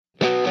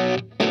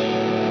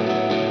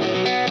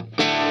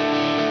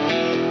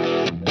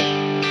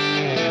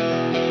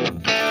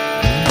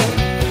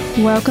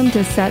Welcome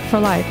to Set for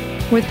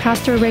Life with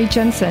Pastor Ray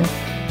Jensen.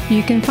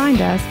 You can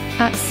find us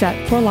at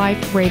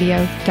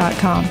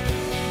setforliferadio.com.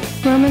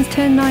 Romans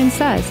 10:9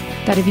 says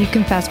that if you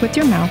confess with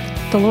your mouth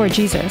the Lord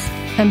Jesus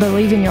and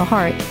believe in your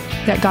heart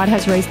that God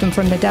has raised him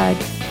from the dead,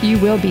 you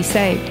will be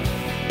saved.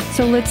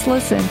 So let's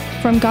listen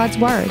from God's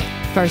Word,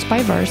 verse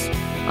by verse,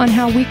 on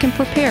how we can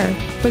prepare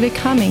for the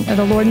coming of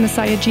the Lord and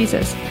Messiah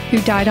Jesus,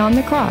 who died on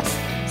the cross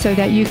so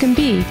that you can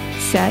be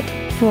set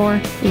for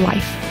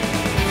life.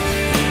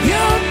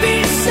 You'll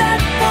be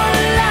set for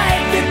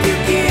life if you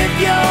give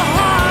your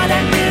heart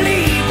and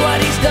believe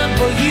what he's done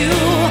for you.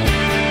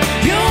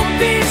 You'll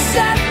be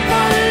set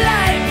for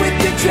life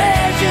with your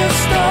treasure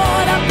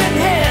stored up in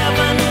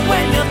heaven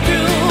when you're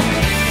through.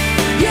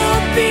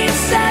 You'll be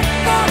set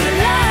for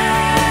life.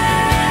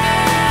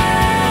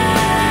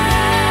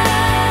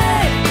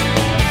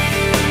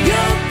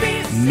 You'll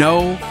be set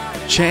No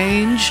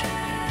change,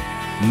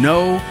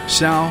 no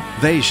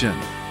salvation.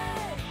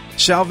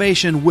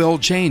 Salvation will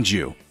change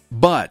you,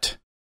 but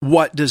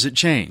what does it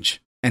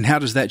change? And how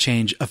does that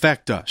change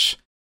affect us?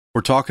 We're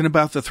talking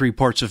about the three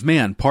parts of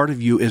man. Part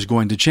of you is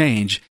going to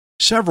change.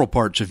 Several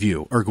parts of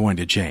you are going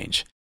to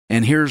change.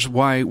 And here's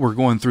why we're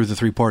going through the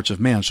three parts of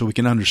man, so we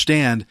can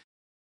understand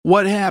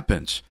what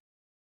happens.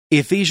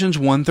 Ephesians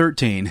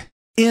 1:13,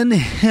 in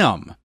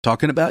him,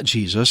 talking about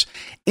Jesus,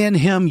 in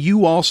him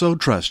you also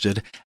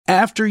trusted,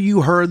 after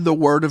you heard the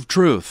word of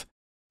truth,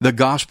 the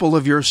gospel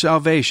of your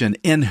salvation,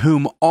 in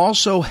whom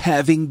also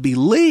having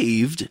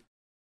believed,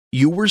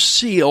 you were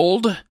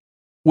sealed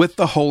with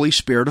the Holy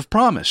Spirit of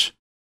promise.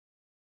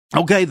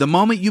 Okay, the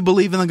moment you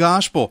believe in the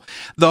gospel,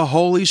 the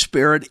Holy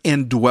Spirit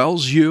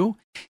indwells you.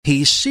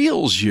 He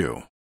seals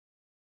you.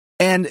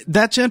 And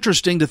that's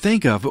interesting to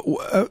think of.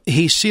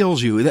 He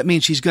seals you. That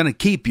means he's going to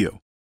keep you.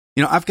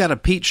 You know, I've got a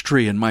peach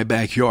tree in my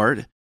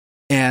backyard.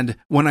 And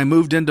when I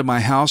moved into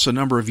my house a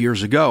number of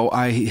years ago,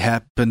 I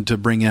happened to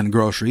bring in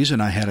groceries,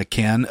 and I had a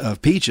can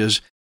of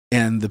peaches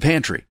in the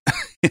pantry.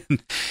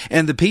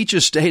 And the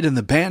peaches stayed in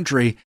the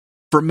pantry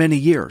for many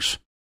years.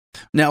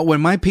 Now,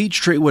 when my peach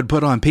tree would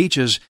put on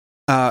peaches,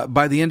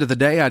 by the end of the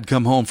day, I'd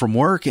come home from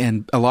work,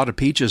 and a lot of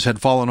peaches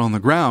had fallen on the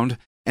ground,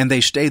 and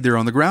they stayed there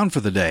on the ground for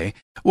the day.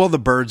 Well, the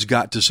birds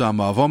got to some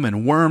of them,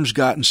 and worms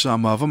got in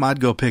some of them. I'd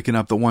go picking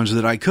up the ones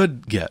that I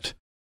could get.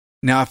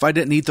 Now, if I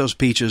didn't eat those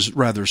peaches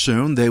rather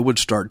soon, they would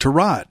start to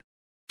rot.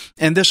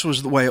 And this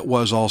was the way it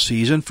was all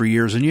season for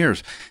years and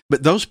years.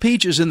 But those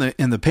peaches in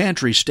the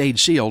pantry stayed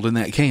sealed in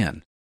that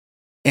can.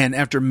 And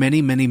after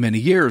many, many, many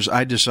years,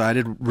 I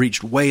decided,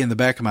 reached way in the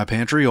back of my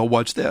pantry, oh,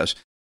 what's this?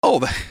 Oh,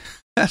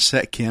 that's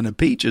that can of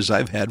peaches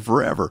I've had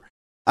forever.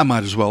 I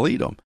might as well eat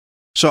them.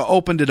 So I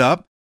opened it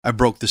up, I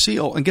broke the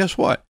seal, and guess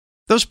what?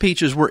 Those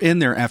peaches were in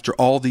there after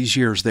all these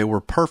years. They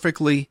were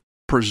perfectly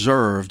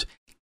preserved,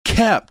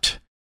 kept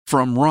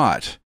from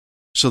rot,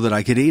 so that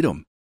I could eat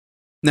them.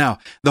 Now,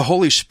 the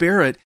Holy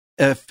Spirit,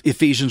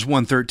 Ephesians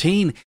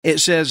 1:13, it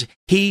says,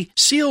 he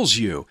seals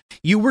you.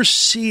 You were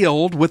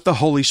sealed with the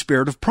Holy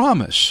Spirit of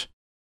promise.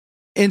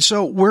 And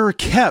so we're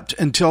kept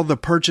until the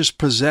purchased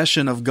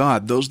possession of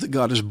God, those that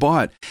God has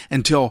bought,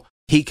 until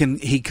he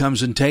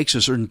comes and takes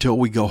us, or until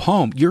we go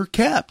home. You're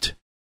kept.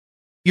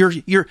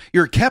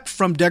 You're kept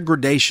from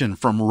degradation,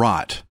 from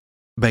rot,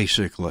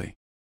 basically.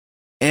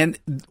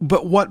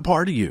 But what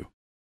part of you?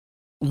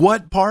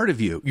 What part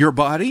of you? Your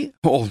body?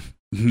 Well,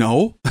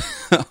 no.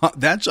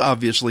 That's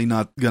obviously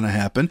not going to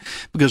happen,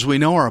 because we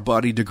know our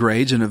body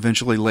degrades and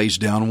eventually lays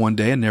down one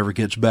day and never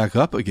gets back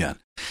up again.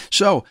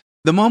 So,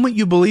 the moment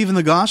you believe in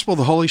the gospel,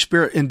 the Holy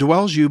Spirit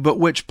indwells you, but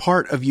which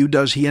part of you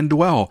does he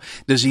indwell?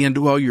 Does he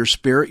indwell your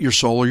spirit, your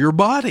soul, or your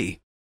body?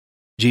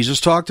 Jesus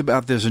talked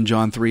about this in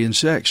John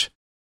 3:6.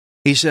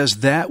 He says,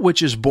 that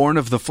which is born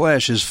of the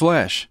flesh is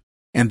flesh,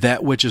 and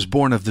that which is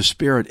born of the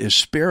Spirit is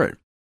spirit.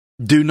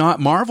 Do not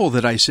marvel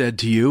that I said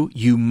to you,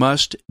 you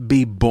must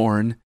be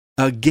born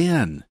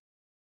again.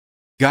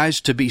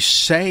 Guys, to be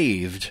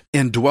saved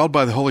and dwelled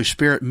by the Holy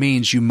Spirit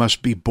means you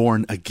must be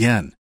born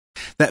again.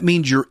 That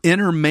means your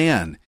inner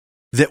man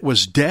that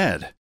was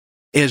dead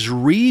is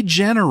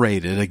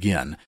regenerated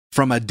again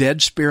from a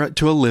dead spirit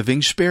to a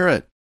living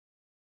spirit.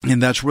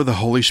 And that's where the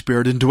Holy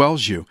Spirit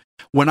indwells you.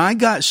 When I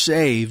got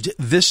saved,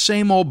 this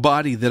same old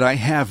body that I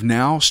have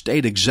now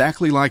stayed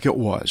exactly like it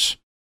was.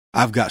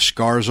 I've got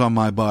scars on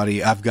my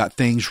body. I've got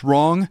things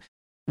wrong.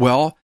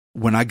 Well,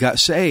 when I got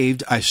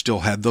saved, I still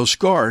had those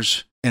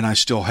scars, and I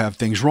still have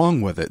things wrong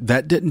with it.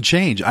 That didn't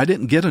change. I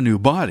didn't get a new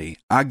body.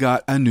 I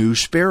got a new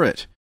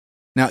spirit.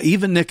 Now,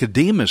 even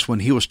Nicodemus, when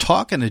he was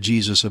talking to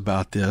Jesus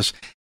about this,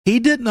 he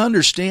didn't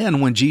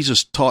understand when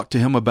Jesus talked to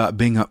him about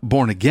being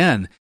born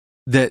again,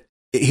 that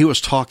he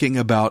was talking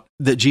about,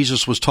 that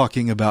Jesus was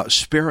talking about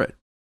spirit.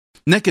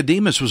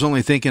 Nicodemus was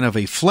only thinking of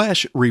a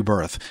flesh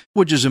rebirth,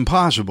 which is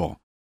impossible.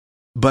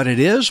 But it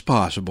is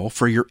possible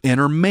for your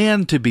inner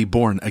man to be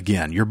born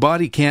again. Your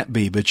body can't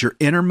be, but your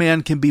inner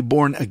man can be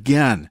born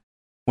again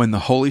when the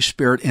Holy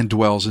Spirit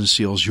indwells and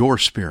seals your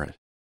spirit.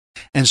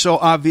 And so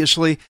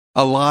obviously,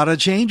 a lot of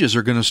changes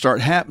are going to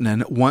start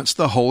happening once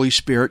the Holy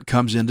Spirit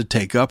comes in to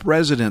take up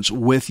residence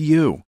with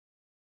you.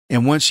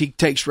 And once he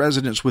takes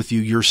residence with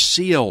you, you're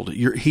sealed.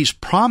 He's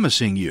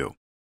promising you.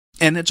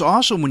 And it's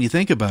awesome when you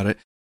think about it,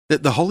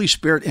 that the Holy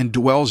Spirit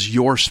indwells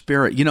your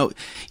spirit. You know,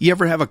 you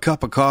ever have a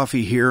cup of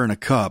coffee here in a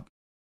cup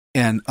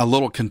and a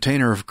little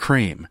container of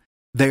cream?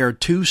 They are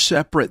two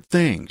separate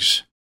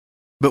things.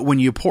 But when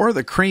you pour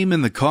the cream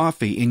in the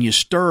coffee and you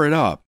stir it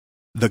up,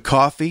 the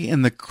coffee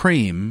and the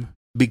cream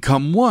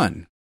become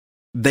one.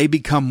 They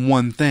become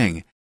one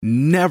thing,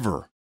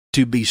 never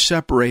to be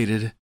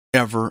separated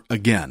ever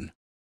again.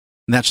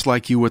 And that's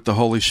like you with the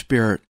Holy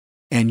Spirit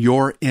and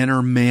your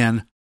inner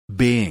man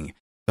being.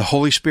 The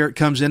Holy Spirit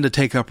comes in to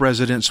take up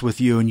residence with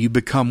you, and you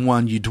become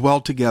one. You dwell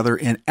together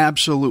in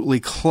absolutely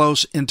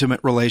close,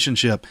 intimate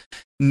relationship.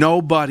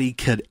 Nobody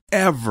could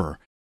ever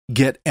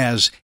get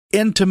as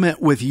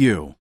intimate with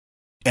you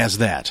as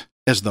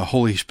the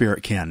Holy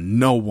Spirit can.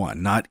 No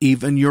one, not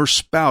even your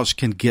spouse,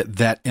 can get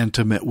that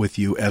intimate with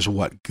you as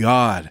what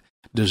God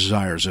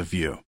desires of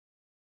you.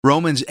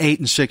 Romans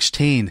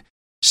 8:16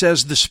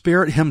 says the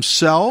Spirit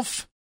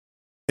Himself,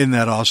 isn't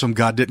that awesome?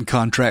 God didn't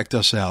contract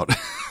us out.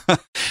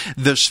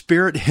 The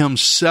Spirit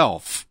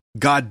Himself,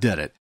 God did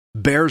it,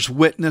 bears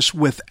witness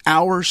with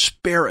our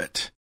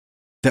spirit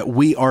that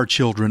we are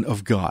children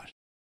of God.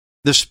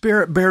 The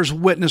Spirit bears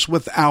witness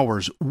with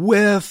ours,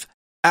 with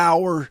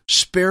our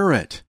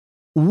spirit,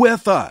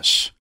 with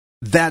us.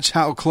 That's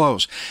how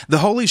close. The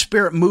Holy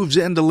Spirit moves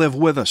in to live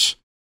with us.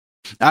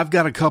 I've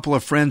got a couple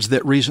of friends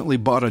that recently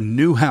bought a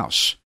new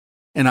house,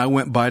 and I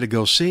went by to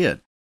go see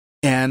it.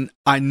 And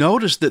I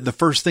noticed that the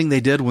first thing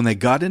they did when they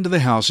got into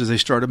the house is they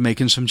started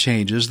making some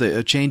changes,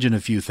 changing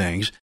a few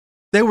things.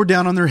 They were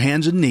down on their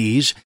hands and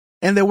knees,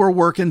 and they were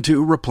working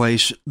to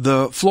replace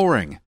the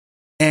flooring.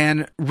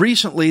 And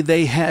recently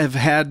they have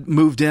had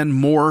moved in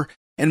more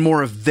and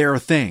more of their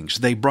things.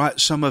 They brought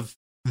some of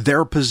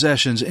their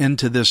possessions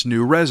into this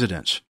new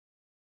residence.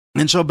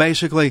 And so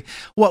basically,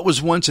 what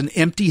was once an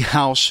empty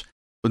house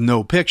with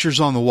no pictures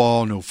on the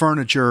wall, no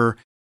furniture,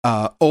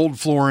 old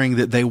flooring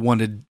that they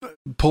wanted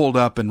pulled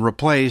up and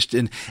replaced,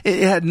 and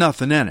it had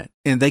nothing in it.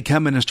 And they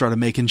come in and started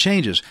making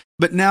changes.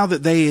 But now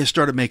that they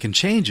started making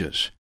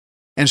changes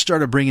and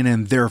started bringing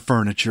in their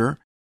furniture,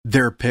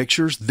 their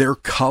pictures, their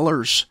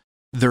colors,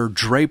 their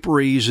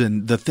draperies,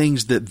 and the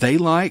things that they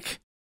like,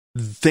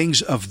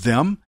 things of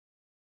them,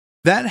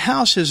 that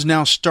house has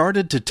now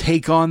started to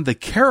take on the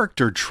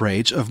character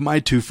traits of my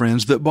two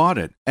friends that bought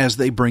it as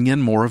they bring in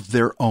more of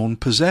their own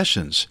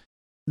possessions.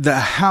 The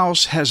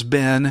house has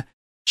been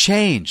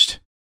changed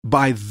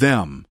by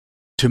them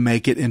to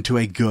make it into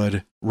a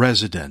good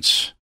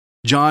residence.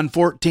 John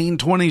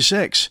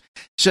 14:26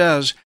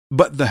 says,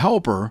 "But the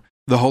Helper,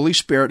 the Holy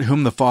Spirit,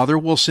 whom the Father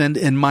will send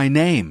in my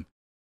name,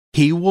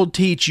 He will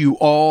teach you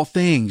all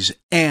things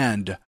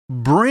and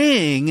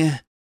bring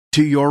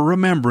to your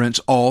remembrance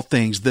all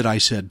things that I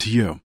said to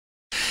you."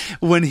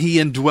 When He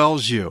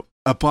indwells you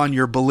upon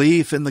your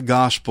belief in the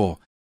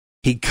gospel,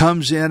 He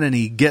comes in and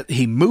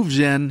He moves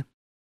in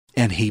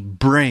and He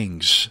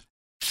brings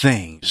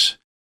things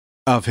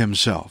of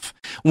Himself.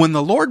 When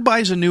the Lord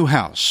buys a new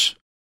house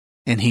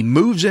and He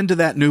moves into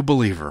that new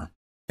believer,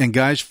 and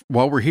guys,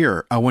 while we're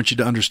here, I want you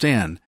to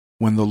understand,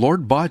 when the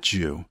Lord bought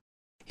you,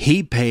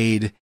 He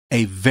paid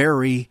a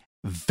very,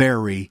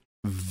 very,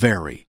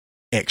 very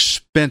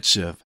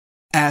expensive,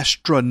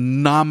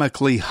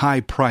 astronomically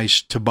high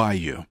price to buy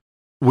you.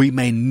 We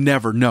may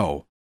never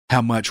know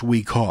how much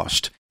we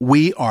cost.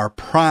 We are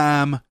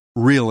prime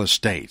real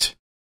estate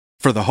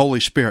for the Holy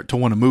Spirit to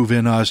want to move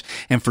in us,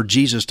 and for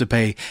Jesus to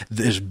pay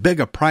as big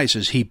a price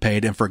as He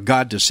paid, and for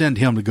God to send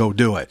Him to go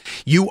do it.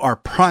 You are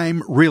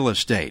prime real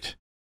estate.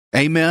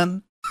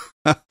 Amen?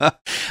 I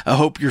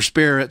hope your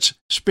spirits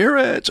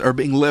are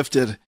being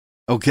lifted,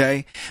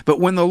 okay?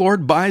 But when the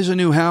Lord buys a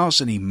new house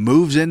and He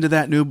moves into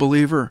that new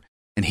believer,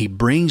 and He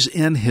brings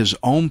in His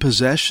own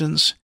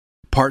possessions,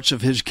 parts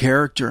of His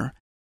character,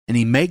 and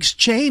He makes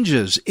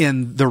changes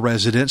in the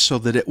residence so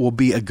that it will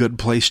be a good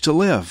place to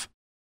live.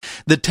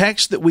 The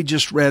text that we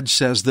just read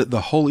says that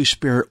the Holy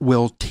Spirit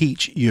will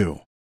teach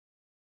you.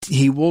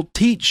 He will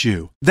teach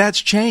you.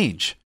 That's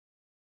change.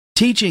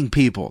 Teaching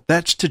people,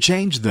 that's to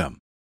change them,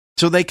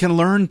 so they can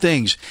learn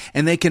things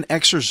and they can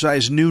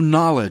exercise new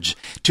knowledge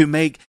to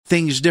make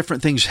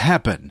different things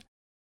happen.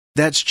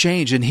 That's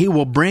change, and He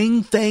will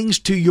bring things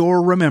to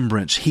your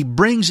remembrance. He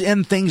brings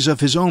in things of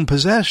His own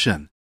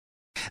possession.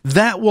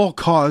 That will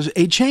cause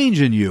a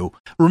change in you.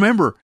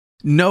 Remember,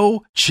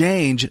 no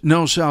change,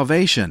 no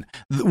salvation.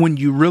 When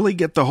you really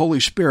get the Holy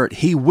Spirit,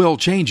 He will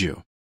change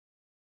you.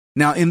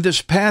 Now, in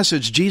this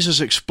passage,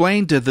 Jesus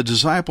explained to the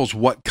disciples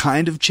what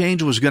kind of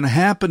change was going to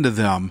happen to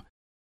them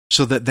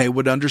so that they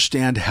would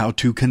understand how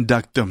to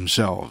conduct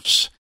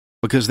themselves,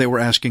 because they were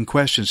asking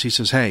questions. He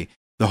says, hey,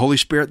 the Holy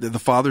Spirit that the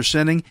Father's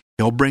sending,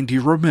 He'll bring to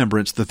your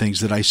remembrance the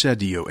things that I said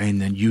to you, and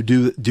then you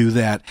do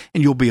that,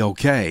 and you'll be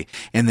okay,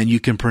 and then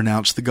you can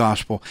pronounce the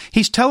gospel.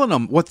 He's telling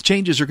them what the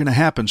changes are going to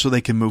happen so they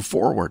can move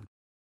forward.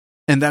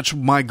 And that's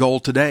my goal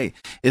today,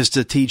 is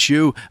to teach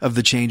you of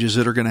the changes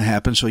that are going to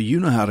happen so you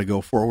know how to go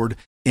forward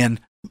in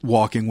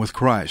walking with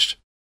Christ.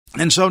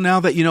 And so now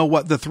that you know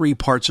what the three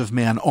parts of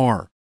man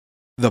are,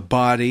 the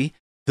body,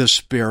 the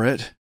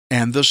spirit,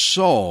 and the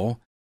soul,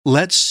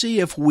 let's see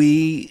if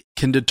we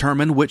can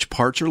determine which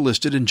parts are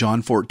listed in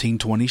John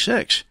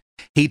 14:26.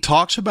 He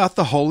talks about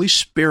the Holy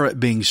Spirit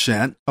being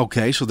sent.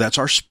 Okay, so that's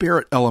our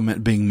spirit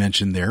element being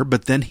mentioned there.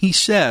 But then he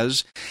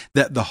says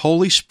that the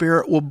Holy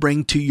Spirit will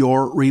bring to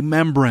your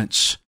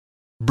remembrance.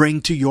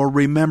 Bring to your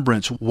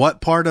remembrance. What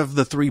part of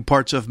the three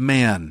parts of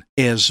man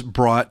is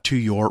brought to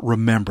your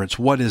remembrance?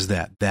 What is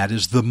that? That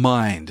is the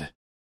mind,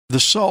 the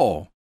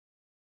soul.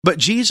 But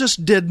Jesus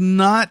did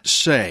not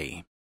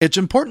say, it's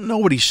important to know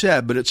what he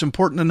said, but it's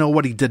important to know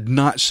what he did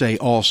not say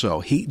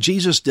also.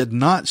 Jesus did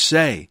not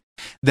say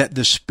that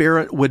the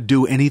Spirit would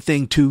do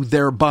anything to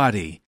their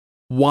body.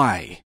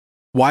 Why?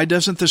 Why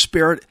doesn't the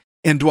Spirit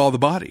indwell the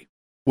body?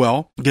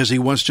 Well, because he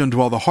wants to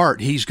indwell the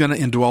heart. He's going to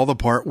indwell the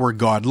part where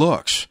God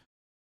looks.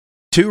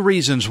 Two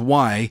reasons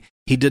why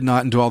he did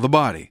not indwell the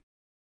body.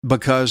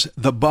 Because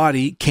the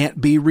body can't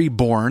be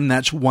reborn,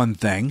 that's one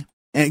thing.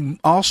 And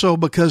also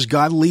because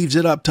God leaves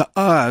it up to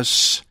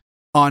us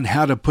on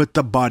how to put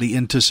the body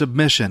into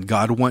submission.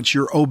 God wants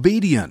your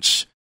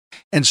obedience.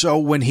 And so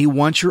when he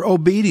wants your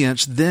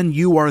obedience, then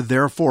you are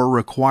therefore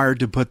required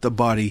to put the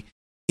body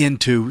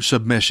into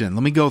submission.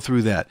 Let me go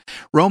through that.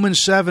 Romans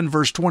 7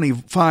 verse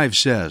 25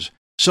 says,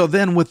 "So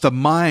then with the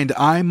mind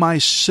I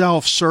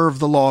myself serve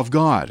the law of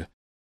God,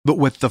 but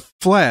with the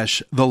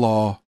flesh the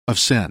law of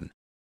sin."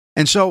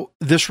 And so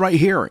this right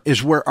here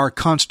is where our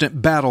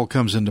constant battle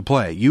comes into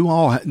play. You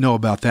all know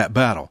about that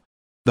battle.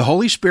 The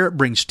Holy Spirit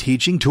brings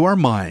teaching to our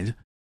mind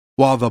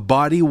while the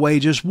body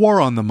wages war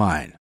on the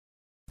mind.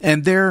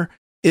 And there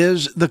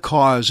is the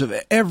cause of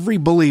every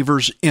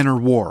believer's inner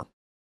war.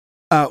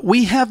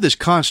 We have this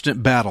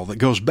constant battle that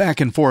goes back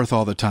and forth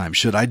all the time.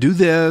 Should I do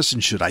this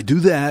and should I do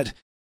that?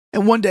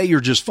 And one day you're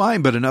just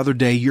fine, but another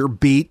day you're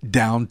beat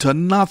down to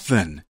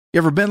nothing. You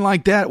ever been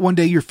like that? One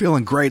day you're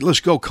feeling great. Let's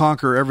go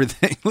conquer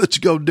everything. Let's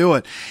go do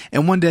it.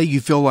 And one day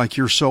you feel like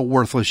you're so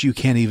worthless you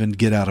can't even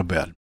get out of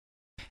bed.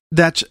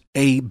 That's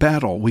a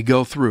battle we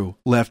go through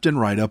left and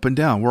right, up and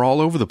down. We're all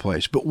over the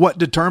place. But what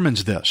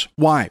determines this?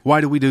 Why? Why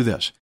do we do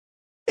this?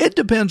 It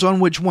depends on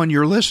which one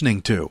you're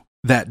listening to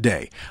that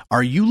day.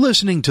 Are you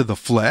listening to the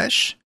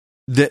flesh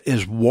that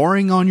is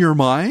warring on your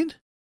mind?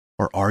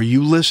 Or are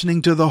you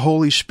listening to the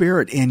Holy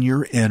Spirit in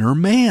your inner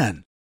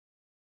man?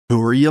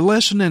 Who are you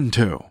listening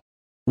to?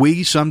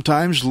 We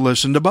sometimes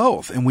listen to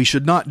both, and we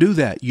should not do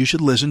that. You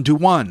should listen to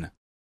one,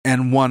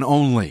 and one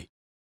only.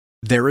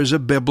 There is a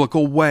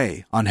biblical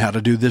way on how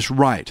to do this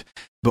right.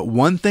 But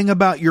one thing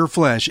about your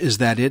flesh is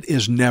that it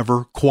is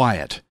never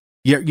quiet.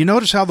 You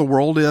notice how the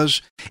world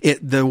is?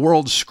 The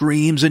world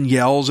screams and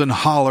yells and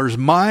hollers,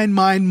 mine,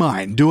 mine,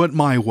 mine, do it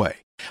my way.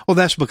 Well,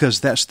 that's because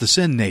that's the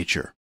sin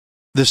nature.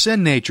 The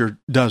sin nature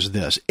does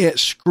this. It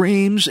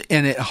screams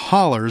and it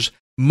hollers,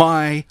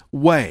 my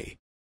way.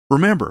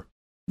 Remember,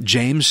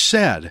 James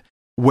said,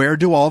 where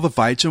do all the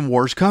fights and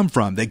wars come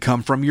from? They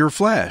come from your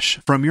flesh,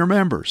 from your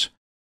members.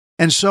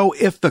 And so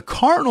if the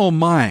carnal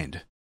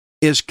mind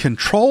is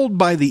controlled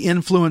by the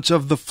influence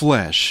of the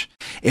flesh,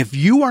 if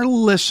you are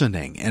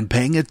listening and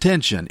paying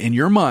attention in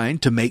your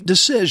mind to make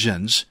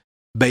decisions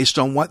based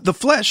on what the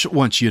flesh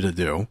wants you to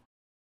do,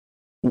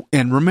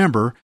 and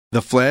remember,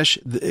 the flesh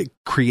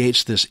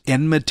creates this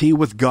enmity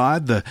with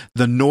God, the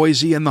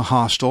noisy and the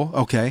hostile,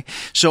 okay?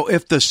 So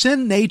if the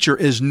sin nature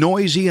is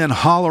noisy and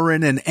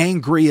hollering and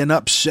angry and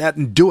upset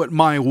and do it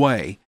my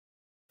way,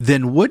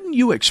 then wouldn't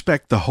you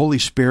expect the Holy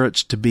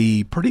Spirits to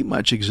be pretty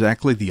much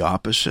exactly the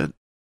opposite?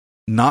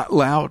 Not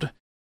loud,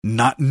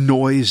 not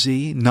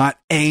noisy, not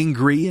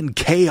angry and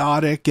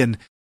chaotic and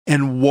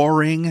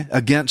warring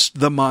against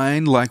the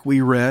mind like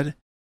we read.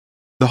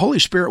 The Holy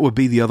Spirit would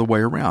be the other way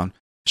around.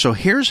 So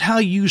here's how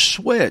you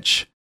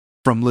switch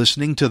from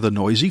listening to the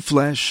noisy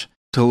flesh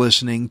to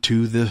listening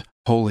to the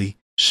Holy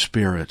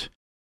Spirit.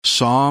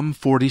 Psalm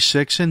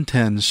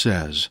 46:10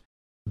 says,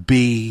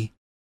 "Be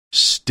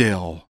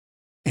still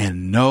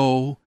and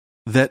know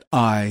that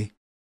I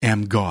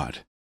am God."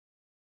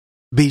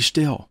 Be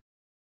still.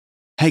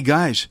 Hey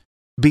guys,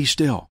 be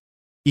still.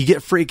 You get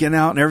freaking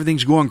out and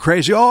everything's going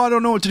crazy. Oh, I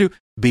don't know what to do.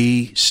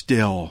 Be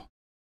still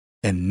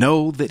and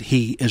know that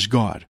He is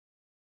God.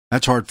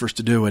 That's hard for us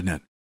to do, isn't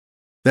it?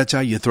 That's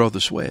how you throw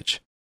the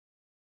switch.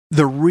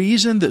 The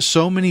reason that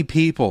so many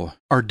people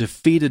are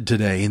defeated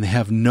today and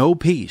have no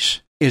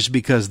peace is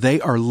because they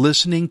are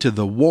listening to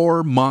the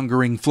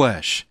war-mongering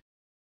flesh.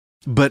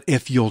 But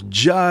if you'll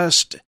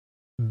just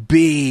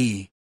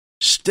be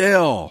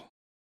still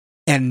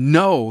and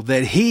know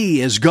that He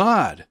is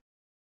God,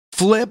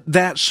 flip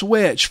that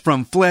switch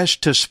from flesh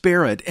to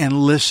spirit and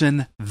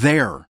listen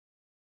there,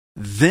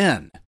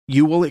 then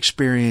you will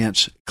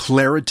experience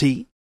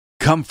clarity,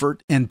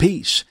 comfort, and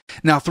peace.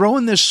 Now,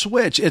 throwing this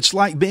switch, it's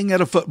like being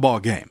at a football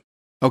game.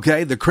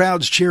 Okay, the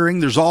crowd's cheering,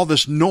 there's all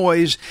this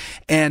noise,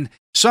 and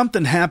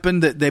something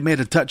happened that they made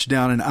a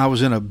touchdown, and I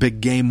was in a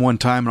big game one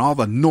time, and all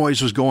the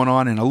noise was going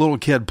on, and a little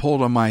kid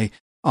pulled on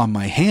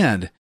my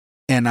hand,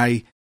 and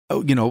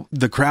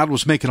the crowd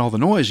was making all the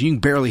noise. You can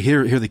barely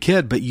hear the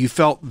kid, but you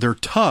felt their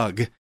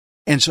tug,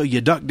 and so you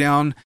duck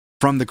down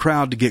from the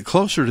crowd to get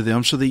closer to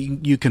them so that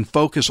you can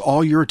focus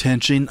all your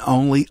attention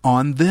only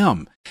on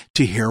them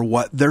to hear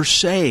what they're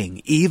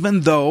saying,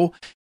 even though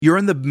you're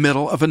in the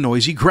middle of a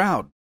noisy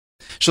crowd.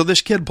 So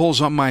this kid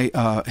pulls on my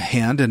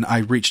hand, and I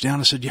reached down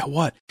and said, yeah,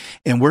 what?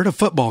 And we're at a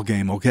football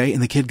game, okay?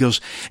 And the kid goes,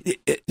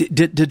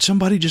 did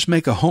somebody just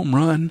make a home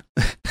run?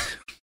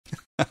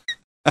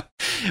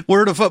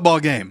 We're at a football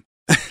game,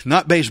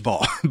 not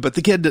baseball, but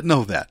the kid didn't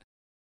know that.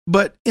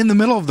 But in the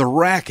middle of the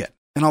racket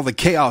and all the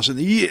chaos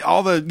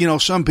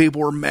and some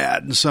people were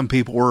mad and some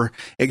people were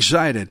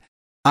excited,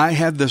 I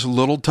had this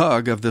little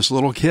tug of this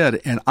little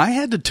kid, and I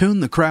had to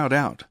tune the crowd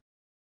out.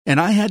 And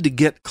I had to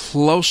get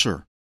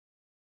closer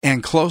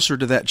and closer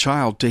to that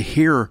child to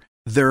hear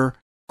their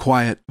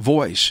quiet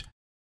voice.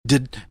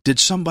 Did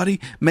somebody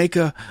make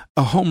a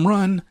home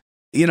run?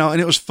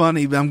 And it was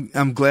funny.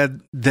 I'm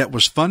glad that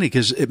was funny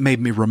because it made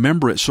me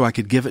remember it so I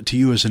could give it to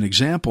you as an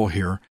example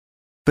here.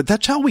 But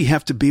that's how we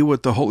have to be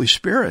with the Holy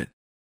Spirit.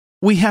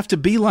 We have to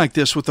be like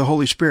this with the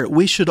Holy Spirit.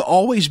 We should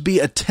always be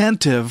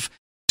attentive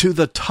to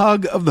the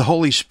tug of the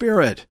Holy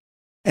Spirit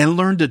and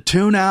learn to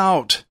tune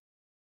out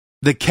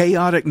the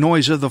chaotic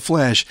noise of the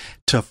flesh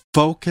to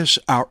focus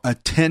our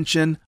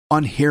attention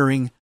on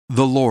hearing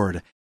the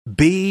Lord.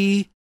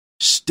 Be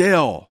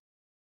still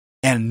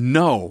and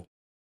know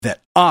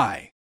that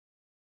I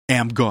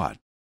am God.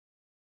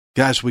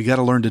 Guys, we got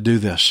to learn to do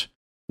this.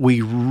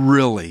 We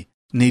really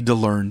need to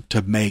learn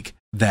to make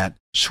that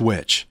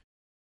switch.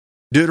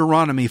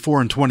 Deuteronomy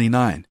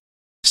 4:29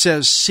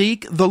 says,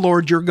 seek the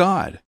Lord your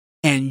God,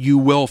 and you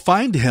will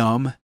find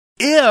him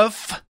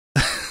if,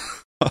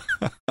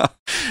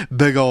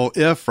 big old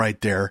if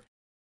right there,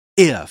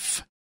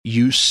 if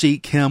you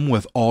seek him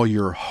with all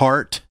your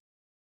heart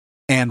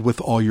and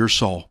with all your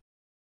soul.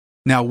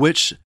 Now,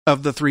 which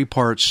of the three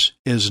parts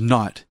is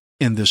not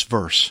in this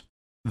verse?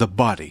 The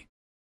body.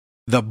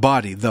 The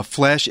body, the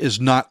flesh is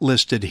not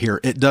listed here.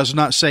 It does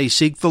not say,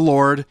 seek the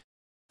Lord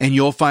and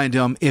you'll find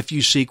him if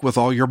you seek with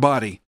all your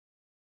body.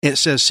 It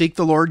says, seek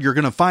the Lord, you're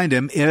going to find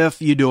him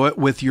if you do it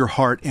with your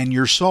heart and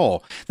your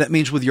soul. That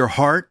means with your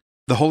heart,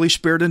 the Holy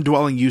Spirit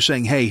indwelling you,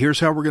 saying, hey,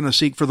 here's how we're going to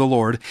seek for the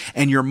Lord.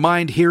 And your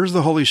mind hears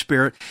the Holy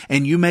Spirit,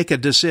 and you make a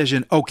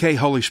decision, okay,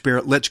 Holy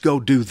Spirit, let's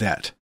go do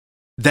that.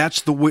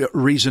 That's the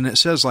reason it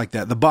says like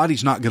that. The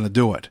body's not going to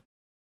do it.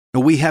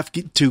 We have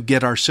to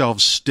get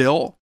ourselves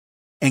still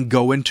and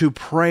go into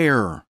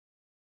prayer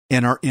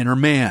in our inner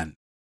man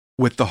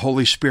with the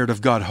Holy Spirit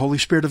of God. Holy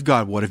Spirit of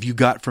God, what have you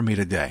got for me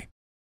today?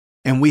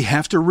 And we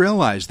have to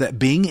realize that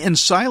being in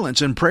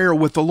silence and prayer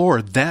with the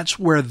Lord, that's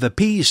where the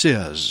peace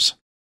is.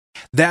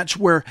 That's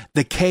where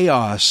the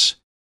chaos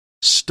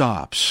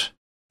stops.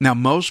 Now,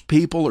 most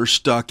people are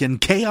stuck in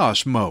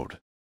chaos mode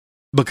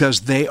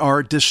because they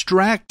are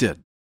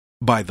distracted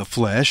by the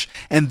flesh,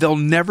 and they'll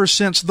never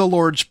sense the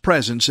Lord's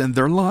presence in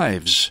their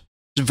lives.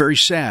 It's very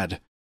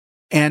sad.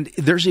 And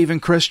there's even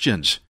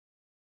Christians.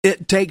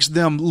 It takes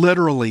them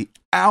literally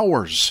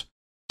hours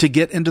to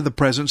get into the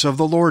presence of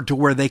the Lord to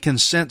where they can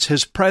sense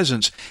his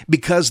presence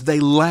because they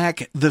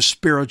lack the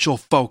spiritual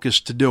focus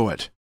to do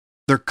it.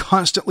 They're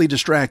constantly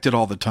distracted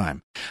all the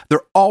time.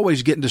 They're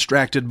always getting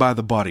distracted by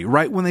the body.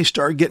 Right when they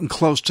start getting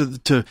close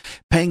to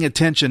paying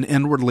attention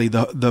inwardly,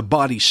 the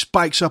body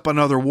spikes up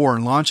another war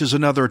and launches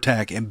another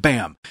attack, and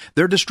bam,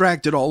 they're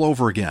distracted all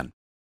over again.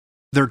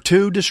 They're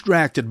too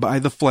distracted by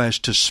the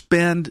flesh to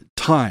spend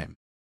time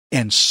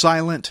in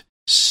silent,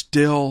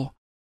 still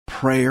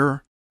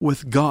prayer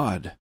with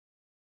God.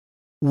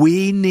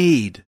 We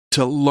need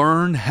to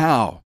learn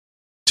how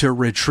to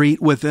retreat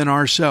within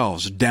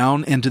ourselves,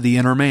 down into the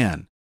inner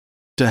man,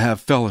 to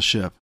have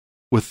fellowship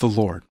with the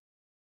Lord.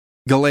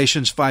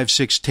 Galatians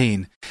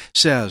 5:16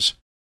 says,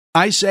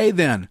 I say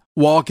then,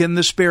 walk in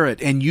the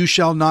Spirit, and you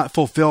shall not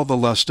fulfill the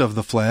lust of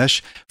the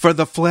flesh, for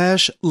the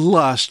flesh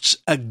lusts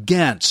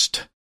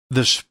against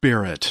the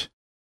Spirit,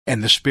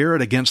 and the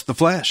Spirit against the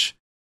flesh.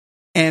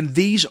 And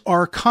these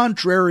are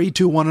contrary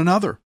to one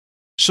another,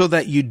 so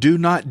that you do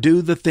not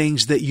do the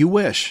things that you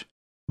wish.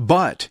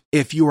 But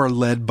if you are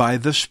led by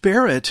the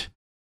Spirit,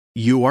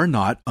 you are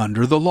not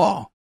under the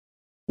law.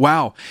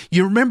 Wow.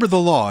 You remember the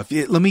law.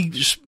 Let me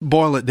just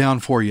boil it down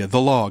for you. The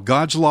law.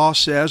 God's law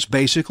says,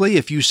 basically,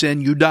 if you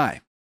sin, you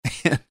die.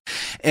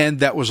 And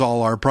that was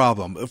all our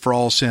problem. For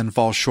all sin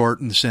falls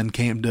short, and sin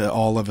came to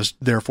all of us.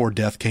 Therefore,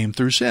 death came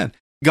through sin.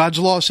 God's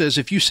law says,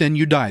 if you sin,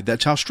 you die.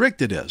 That's how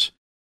strict it is.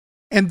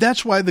 And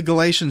that's why the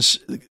Galatians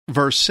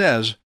verse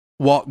says,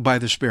 walk by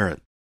the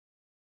Spirit.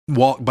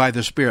 Walk by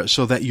the Spirit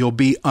so that you'll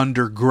be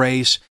under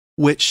grace,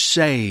 which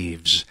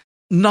saves,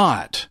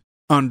 not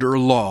under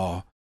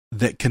law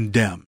that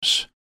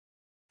condemns.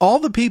 All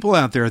the people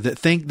out there that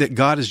think that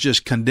God is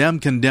just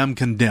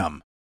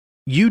condemn,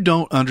 you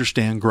don't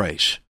understand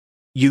grace.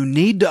 You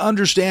need to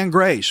understand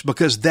grace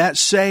because that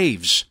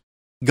saves.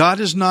 God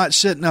is not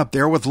sitting up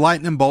there with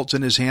lightning bolts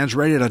in his hands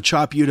ready to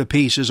chop you to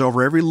pieces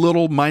over every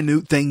little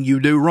minute thing you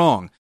do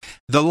wrong.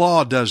 The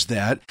law does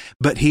that,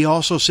 but he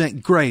also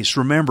sent grace.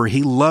 Remember,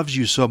 he loves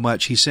you so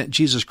much, he sent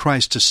Jesus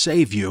Christ to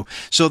save you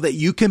so that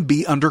you can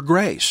be under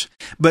grace.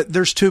 But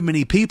there's too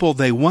many people,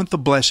 they want the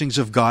blessings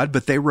of God,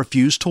 but they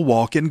refuse to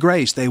walk in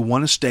grace. They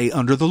want to stay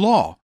under the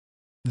law.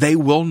 They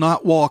will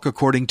not walk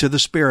according to the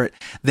Spirit.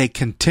 They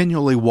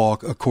continually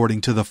walk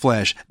according to the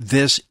flesh.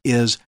 This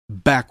is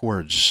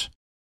backwards.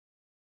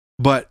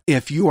 But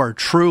if you are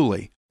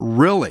truly,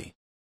 really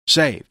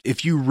saved,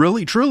 if you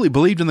really, truly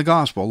believed in the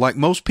gospel, like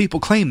most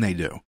people claim they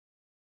do,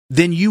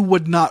 then you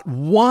would not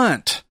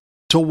want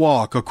to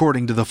walk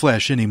according to the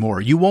flesh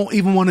anymore. You won't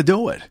even want to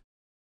do it.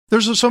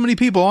 There's so many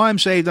people, I'm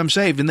saved,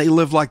 and they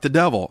live like the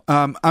devil.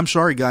 I'm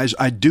sorry, guys,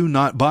 I do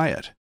not buy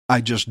it. I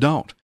just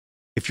don't.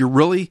 If you're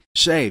really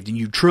saved and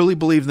you truly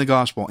believe in the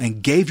gospel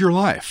and gave your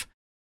life,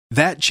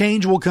 that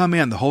change will come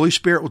in. The Holy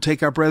Spirit will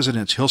take up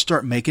residence. He'll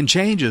start making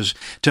changes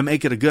to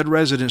make it a good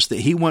residence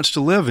that he wants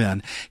to live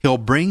in. He'll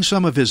bring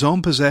some of his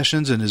own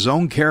possessions and his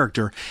own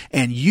character,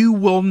 and you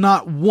will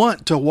not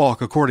want to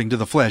walk according to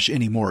the flesh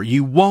anymore.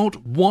 You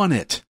won't want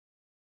it.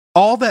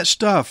 All that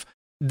stuff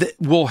that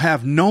will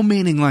have no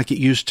meaning like it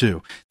used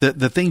to.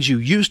 The things you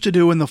used to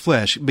do in the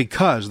flesh,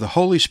 because the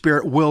Holy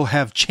Spirit will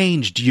have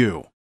changed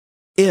you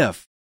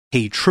if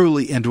he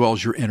truly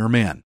indwells your inner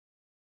man.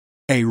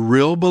 A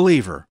real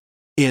believer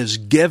is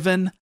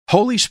given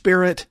Holy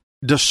Spirit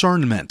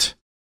discernment.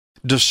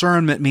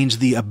 Discernment means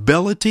the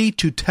ability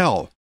to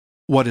tell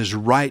what is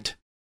right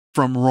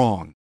from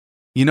wrong.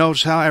 You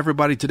notice how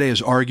everybody today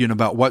is arguing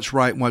about what's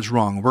right and what's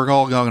wrong. We're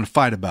all going to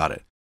fight about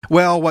it.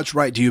 Well, what's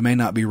right to you may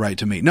not be right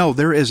to me. No,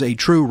 there is a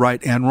true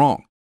right and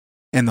wrong.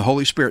 And the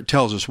Holy Spirit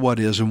tells us what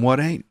is and what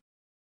ain't.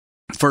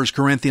 1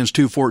 Corinthians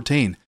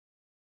 2:14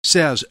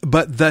 says,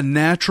 "But the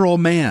natural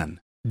man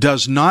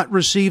does not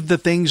receive the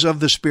things of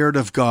the Spirit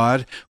of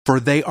God, for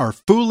they are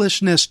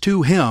foolishness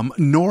to him,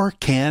 nor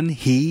can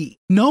he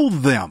know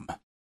them,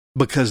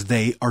 because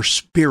they are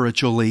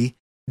spiritually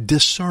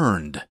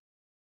discerned."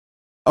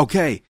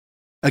 Okay,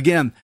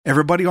 again,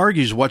 everybody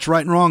argues what's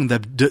right and wrong.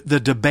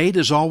 The debate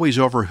is always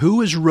over who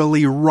is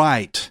really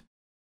right.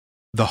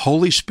 The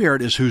Holy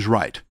Spirit is who's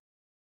right.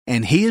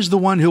 And he is the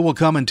one who will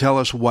come and tell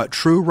us what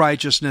true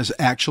righteousness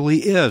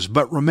actually is.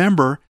 But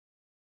remember,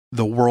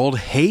 the world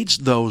hates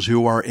those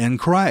who are in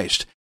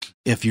Christ.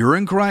 If you're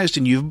in Christ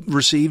and you've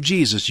received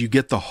Jesus, you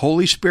get the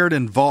Holy Spirit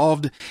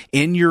involved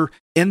in your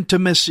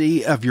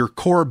intimacy of your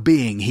core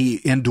being. He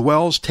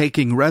indwells,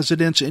 taking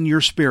residence in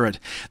your spirit.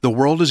 The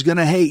world is going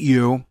to hate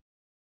you.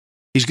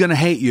 He's going to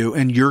hate you,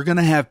 and you're going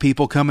to have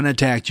people come and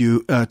attack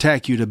you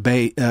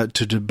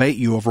to debate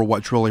you over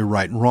what's really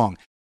right and wrong.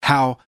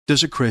 How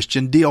does a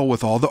Christian deal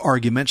with all the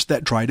arguments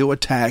that try to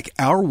attack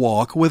our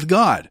walk with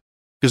God?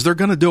 Because they're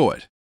going to do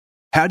it.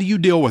 How do you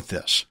deal with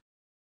this?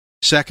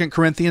 2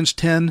 Corinthians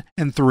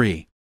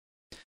 10:3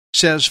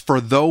 says, "For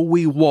though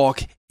we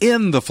walk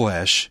in the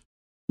flesh,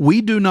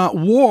 we do not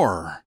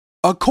war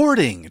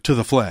according to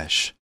the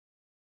flesh.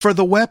 For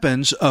the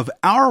weapons of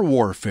our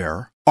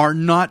warfare are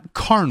not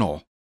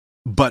carnal,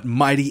 but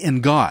mighty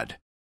in God,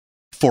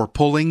 for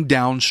pulling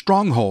down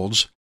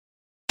strongholds,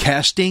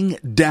 casting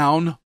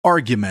down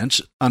arguments,"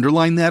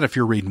 underline that if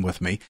you're reading with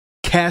me,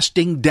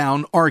 casting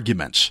down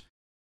arguments,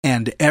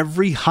 "and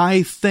every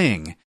high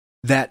thing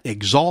that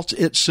exalts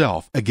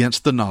itself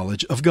against the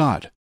knowledge of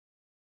God,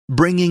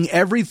 bringing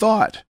every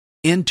thought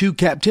into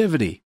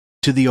captivity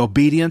to the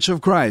obedience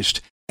of Christ,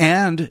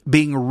 and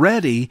being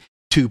ready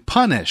to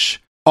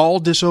punish all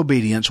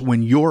disobedience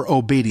when your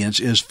obedience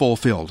is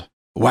fulfilled."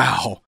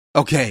 Wow.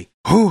 Okay.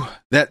 Whew.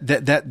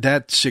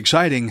 That's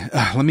exciting.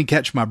 Let me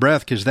catch my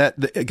breath, because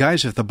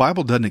guys, if the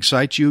Bible doesn't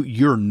excite you,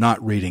 you're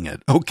not reading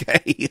it.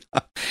 Okay.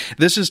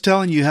 This is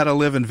telling you how to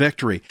live in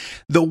victory.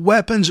 The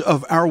weapons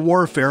of our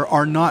warfare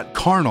are not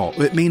carnal.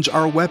 It means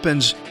our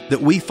weapons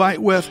that we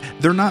fight with,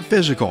 they're not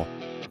physical.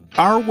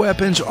 Our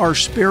weapons are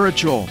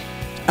spiritual.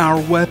 Our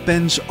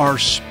weapons are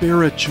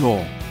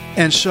spiritual.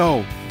 And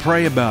so,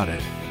 pray about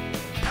it.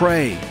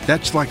 Pray.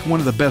 That's like one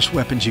of the best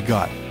weapons you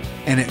got.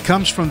 And it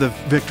comes from the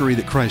victory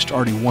that Christ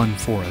already won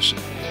for us.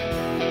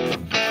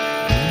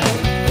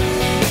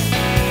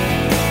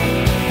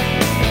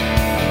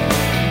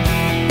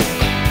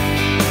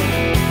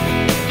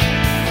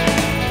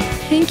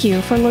 Thank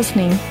you for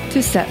listening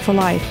to Set for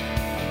Life.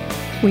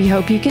 We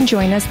hope you can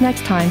join us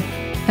next time,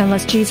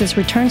 unless Jesus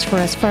returns for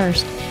us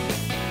first.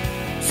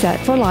 Set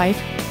for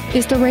Life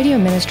is the radio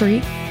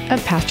ministry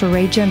of Pastor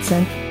Ray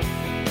Jensen.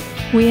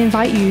 We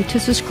invite you to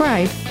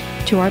subscribe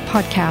to our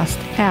podcast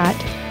at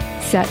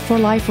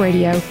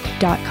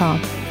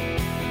setforliferadio.com.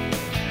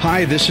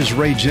 Hi, this is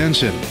Ray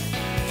Jensen.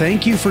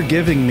 Thank you for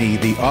giving me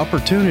the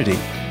opportunity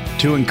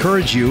to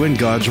encourage you in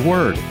God's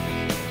Word.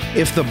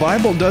 If the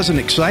Bible doesn't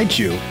excite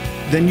you,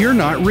 then you're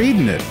not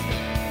reading it.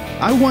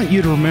 I want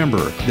you to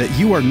remember that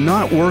you are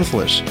not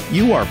worthless.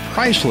 You are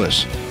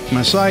priceless.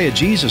 Messiah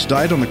Jesus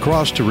died on the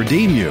cross to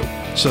redeem you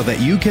so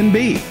that you can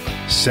be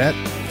set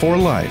for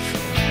life.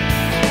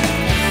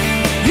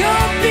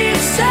 You'll be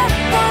set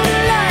for